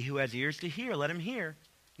 he who has ears to hear, let him hear.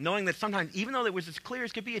 Knowing that sometimes, even though it was as clear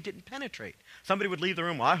as could be, it didn't penetrate. Somebody would leave the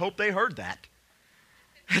room, well, I hope they heard that.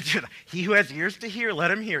 He who has ears to hear,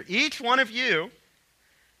 let him hear. Each one of you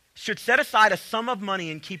should set aside a sum of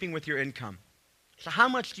money in keeping with your income. So how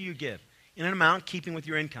much do you give? In an amount keeping with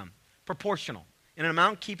your income. Proportional. In an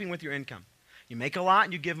amount keeping with your income. You make a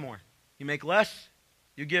lot, you give more. You make less,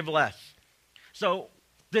 you give less. So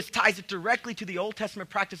this ties it directly to the Old Testament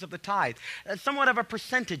practice of the tithe. It's somewhat of a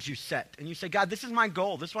percentage you set. And you say, God, this is my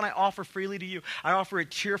goal. This is what I offer freely to you. I offer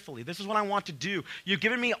it cheerfully. This is what I want to do. You've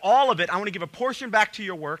given me all of it. I want to give a portion back to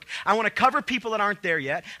your work. I want to cover people that aren't there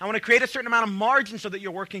yet. I want to create a certain amount of margin so that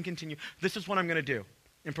your work can continue. This is what I'm going to do.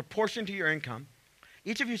 In proportion to your income,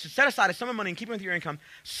 each of you should set aside a sum of money and keep it with your income,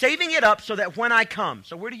 saving it up so that when I come.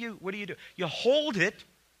 So what do you do? You hold it.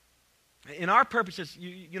 In our purposes,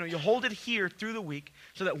 you hold it here through the week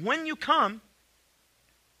so that when you come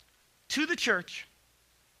to the church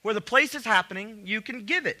where the place is happening, you can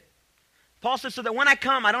give it. Paul says, so that when I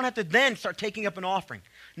come, I don't have to then start taking up an offering.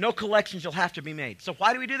 No collections will have to be made. So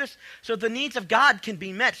why do we do this? So the needs of God can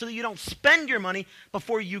be met, so that you don't spend your money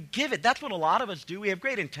before you give it. That's what a lot of us do. We have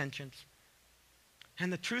great intentions.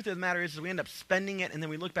 And the truth of the matter is we end up spending it, and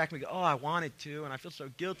then we look back and we go, oh, I wanted to, and I feel so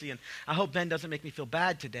guilty, and I hope Ben doesn't make me feel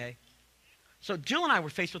bad today. So Jill and I were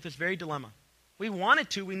faced with this very dilemma. We wanted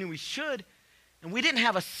to, we knew we should, and we didn't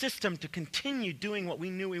have a system to continue doing what we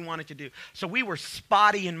knew we wanted to do. So we were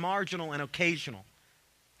spotty and marginal and occasional.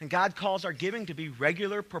 And God calls our giving to be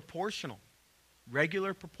regular proportional.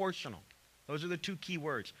 Regular proportional. Those are the two key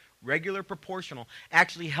words. Regular proportional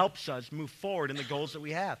actually helps us move forward in the goals that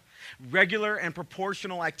we have. Regular and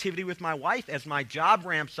proportional activity with my wife as my job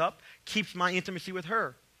ramps up keeps my intimacy with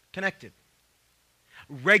her connected.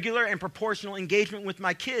 Regular and proportional engagement with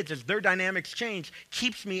my kids as their dynamics change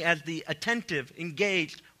keeps me as the attentive,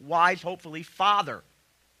 engaged, wise, hopefully, father.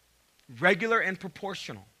 Regular and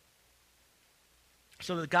proportional.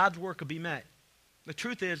 So that God's work will be met. The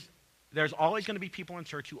truth is, there's always going to be people in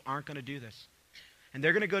church who aren't going to do this. And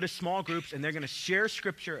they're going to go to small groups, and they're going to share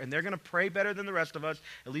Scripture, and they're going to pray better than the rest of us,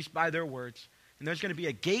 at least by their words. And there's going to be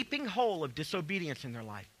a gaping hole of disobedience in their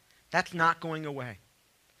life. That's not going away.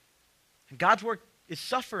 And God's work is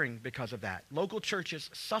suffering because of that. Local churches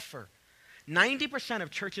suffer. 90% of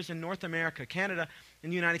churches in North America, Canada,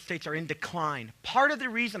 and the United States are in decline. Part of the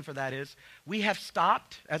reason for that is we have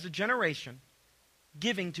stopped, as a generation,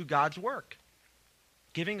 giving to God's work.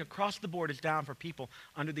 Giving across the board is down for people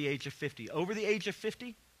under the age of 50. Over the age of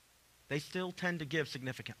 50, they still tend to give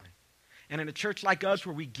significantly. And in a church like us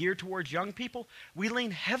where we gear towards young people, we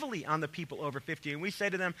lean heavily on the people over 50. And we say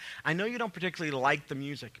to them, I know you don't particularly like the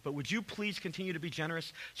music, but would you please continue to be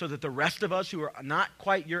generous so that the rest of us who are not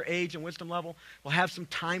quite your age and wisdom level will have some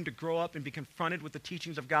time to grow up and be confronted with the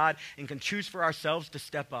teachings of God and can choose for ourselves to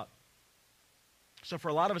step up. So for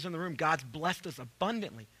a lot of us in the room, God's blessed us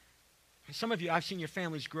abundantly. And some of you, I've seen your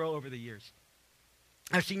families grow over the years.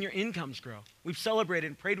 I've seen your incomes grow. We've celebrated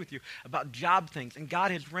and prayed with you about job things, and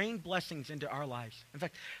God has rained blessings into our lives. In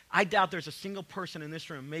fact, I doubt there's a single person in this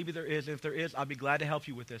room, maybe there is, and if there is, I'll be glad to help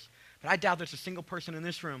you with this, but I doubt there's a single person in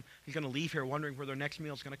this room who's going to leave here wondering where their next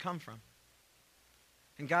meal is going to come from.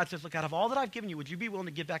 And God says, look, out of all that I've given you, would you be willing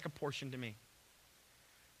to give back a portion to me?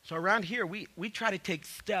 So around here, we try to take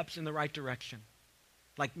steps in the right direction,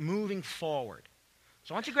 like moving forward.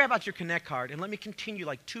 So I want you to grab out your Connect card, and let me continue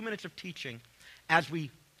like 2 minutes of teaching as we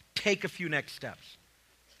take a few next steps.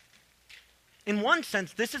 In one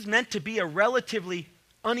sense, this is meant to be a relatively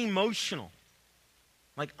unemotional,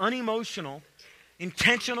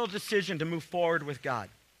 intentional decision to move forward with God.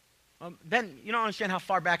 Ben, you don't understand how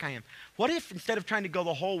far back I am. What if, instead of trying to go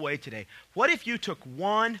the whole way today, what if you took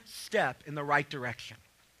one step in the right direction?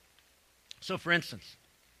 So for instance,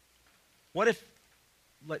 what if,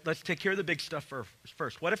 let's take care of the big stuff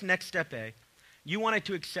first. What if next step A, you wanted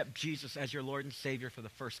to accept Jesus as your Lord and Savior for the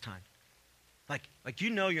first time? Like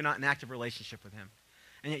you know you're not in active relationship with him.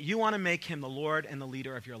 And yet you want to make him the Lord and the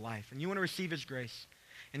leader of your life. And you want to receive his grace.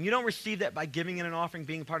 And you don't receive that by giving in an offering,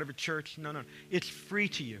 being part of a church. No. It's free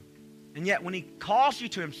to you. And yet when he calls you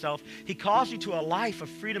to himself, he calls you to a life of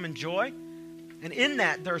freedom and joy. And in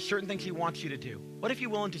that, there are certain things he wants you to do. What if you're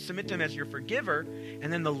willing to submit to him as your forgiver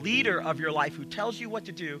and then the leader of your life who tells you what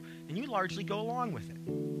to do, and you largely go along with it?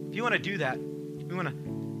 If you want to do that, we want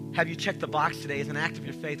to have you check the box today as an act of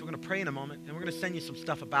your faith. We're going to pray in a moment, and we're going to send you some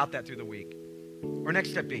stuff about that through the week. Or next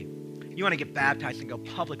step B, you want to get baptized and go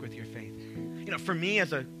public with your faith. You know, for me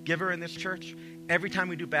as a giver in this church, every time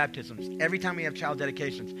we do baptisms, every time we have child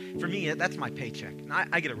dedications, for me, that's my paycheck. And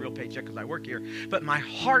I get a real paycheck because I work here, but my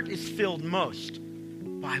heart is filled most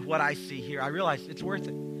by what I see here. I realize it's worth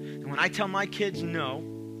it. And when I tell my kids no,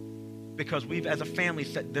 because we've as a family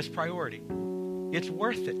set this priority, it's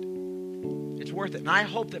worth it. It's worth it. And I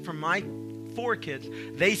hope that from my 4 kids,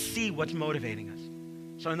 they see what's motivating us.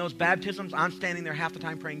 So in those baptisms, I'm standing there half the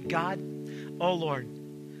time praying, God, oh Lord,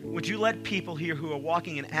 would you let people here who are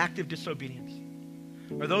walking in active disobedience,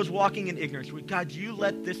 or those walking in ignorance, would God, you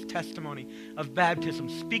let this testimony of baptism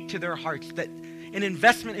speak to their hearts that an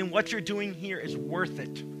investment in what you're doing here is worth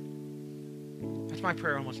it. That's my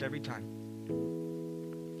prayer almost every time.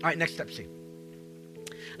 All right, next step C.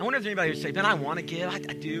 I wonder if there's anybody who would say, Ben, I want to give. I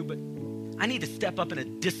do, but I need to step up in a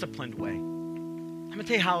disciplined way. I'm going to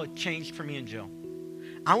tell you how it changed for me and Jill.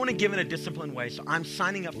 I want to give in a disciplined way, so I'm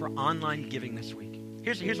signing up for online giving this week.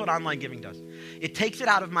 Here's what online giving does. It takes it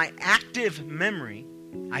out of my active memory.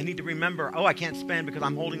 I need to remember, I can't spend because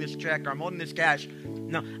I'm holding this check or I'm holding this cash.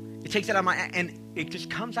 No, it takes it out of and it just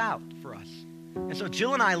comes out for us. And so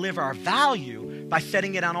Jill and I live our value by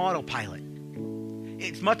setting it on autopilot.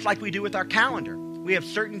 It's much like we do with our calendar. We have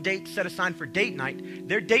certain dates set aside for date night.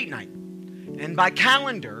 They're date night. And by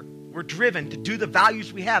calendar, we're driven to do the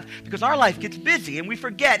values we have because our life gets busy and we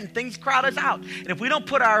forget and things crowd us out. And if we don't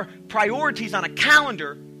put our priorities on a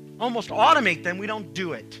calendar, almost automate them, we don't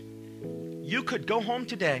do it. You could go home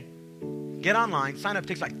today, get online, sign up, it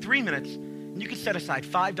takes like 3 minutes, and you can set aside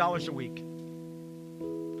 $5 a week.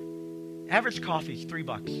 Average coffee is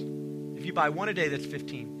 $3. If you buy one a day, that's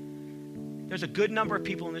 15. There's a good number of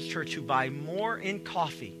people in this church who buy more in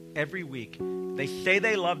coffee every week. They say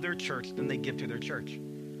they love their church than they give to their church.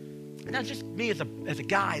 And that's just me as a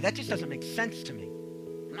guy. That just doesn't make sense to me.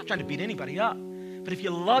 I'm not trying to beat anybody up. But if you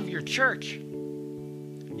love your church,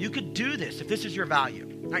 you could do this if this is your value.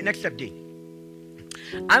 All right, next step, D.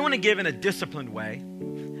 I want to give in a disciplined way.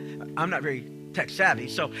 I'm not very tech savvy,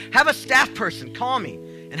 so have a staff person call me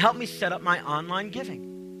and help me set up my online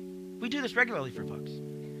giving. We do this regularly for folks.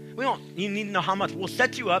 You need to know how much. We'll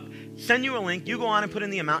set you up, send you a link, you go on and put in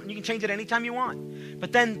the amount, and you can change it anytime you want.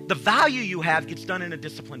 But then the value you have gets done in a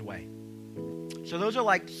disciplined way. So those are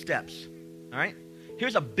like steps, all right?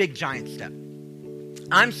 Here's a big, giant step.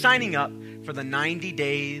 I'm signing up for the 90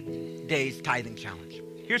 days tithing challenge.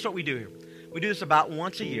 Here's what we do here. We do this about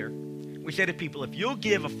once a year. We say to people, if you'll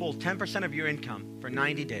give a full 10% of your income for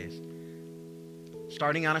 90 days,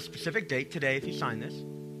 starting on a specific date today, if you sign this,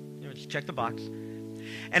 just check the box.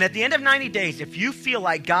 And at the end of 90 days, if you feel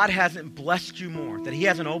like God hasn't blessed you more, that he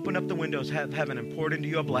hasn't opened up the windows of heaven and poured into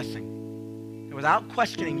you a blessing, and without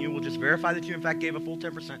questioning you, we'll just verify that you in fact gave a full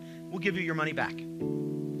 10%, we'll give you your money back.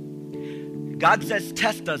 God says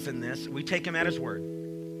test us in this. We take him at his word.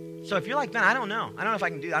 So if you're like, man, I don't know if I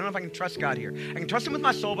can do that. I don't know if I can trust God here. I can trust him with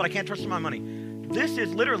my soul, but I can't trust him with my money. This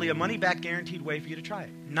is literally a money-back guaranteed way for you to try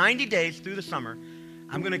it. 90 days through the summer,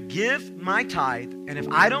 I'm going to give my tithe, and if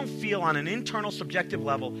I don't feel on an internal subjective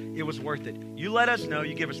level it was worth it, you let us know.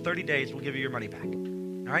 You give us 30 days, we'll give you your money back.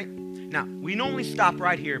 All right? Now, we normally stop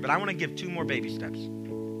right here, but I want to give 2 more baby steps.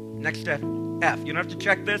 Next step, F. You don't have to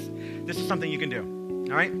check this. This is something you can do.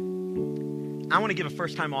 All right? I want to give a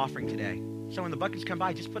first-time offering today. So when the buckets come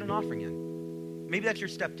by, just put an offering in. Maybe that's your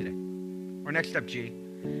step today. Or next step, G.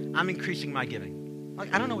 I'm increasing my giving.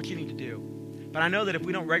 I don't know what you need to do. But I know that if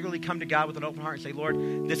we don't regularly come to God with an open heart and say, Lord,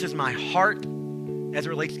 this is my heart as it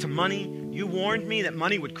relates to money. You warned me that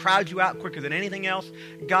money would crowd you out quicker than anything else.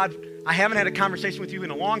 God, I haven't had a conversation with you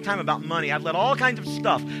in a long time about money. I've let all kinds of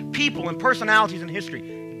stuff, people and personalities and history.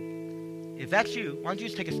 If that's you, why don't you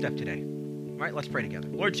just take a step today? All right, let's pray together.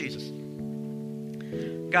 Lord Jesus,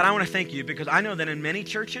 God, I want to thank you because I know that in many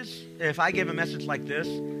churches, if I give a message like this,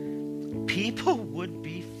 people would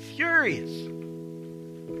be furious.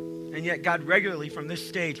 And yet, God, regularly from this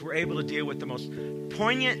stage, we're able to deal with the most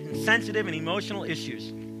poignant and sensitive and emotional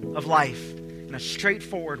issues of life in a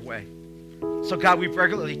straightforward way. So, God, we've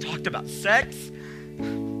regularly talked about sex.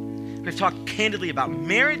 We've talked candidly about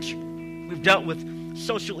marriage. We've dealt with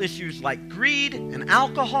social issues like greed and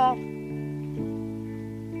alcohol.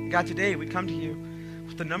 God, today we come to you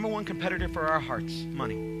with the number one competitor for our hearts,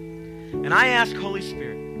 money. And I ask, Holy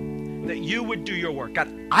Spirit, that you would do your work. God,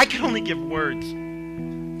 I can only give words.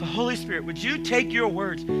 But Holy Spirit, would you take your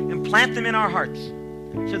words and plant them in our hearts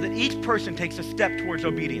so that each person takes a step towards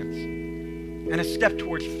obedience and a step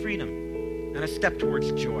towards freedom and a step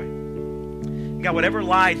towards joy. God, whatever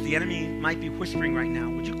lies the enemy might be whispering right now,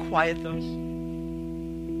 would you quiet those?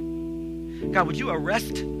 God, would you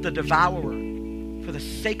arrest the devourer for the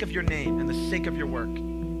sake of your name and the sake of your work?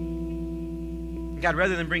 God,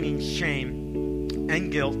 rather than bringing shame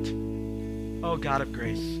and guilt, oh God of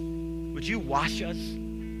grace, would you wash us?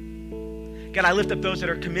 God, I lift up those that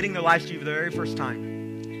are committing their lives to you for the very first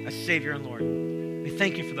time as Savior and Lord. We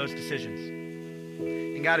thank you for those decisions.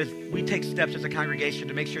 And God, as we take steps as a congregation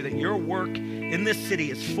to make sure that your work in this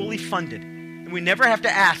city is fully funded, and we never have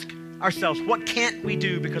to ask ourselves, what can't we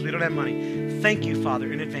do because we don't have money? Thank you,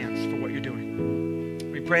 Father, in advance for what you're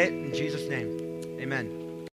doing. We pray it in Jesus' name. Amen.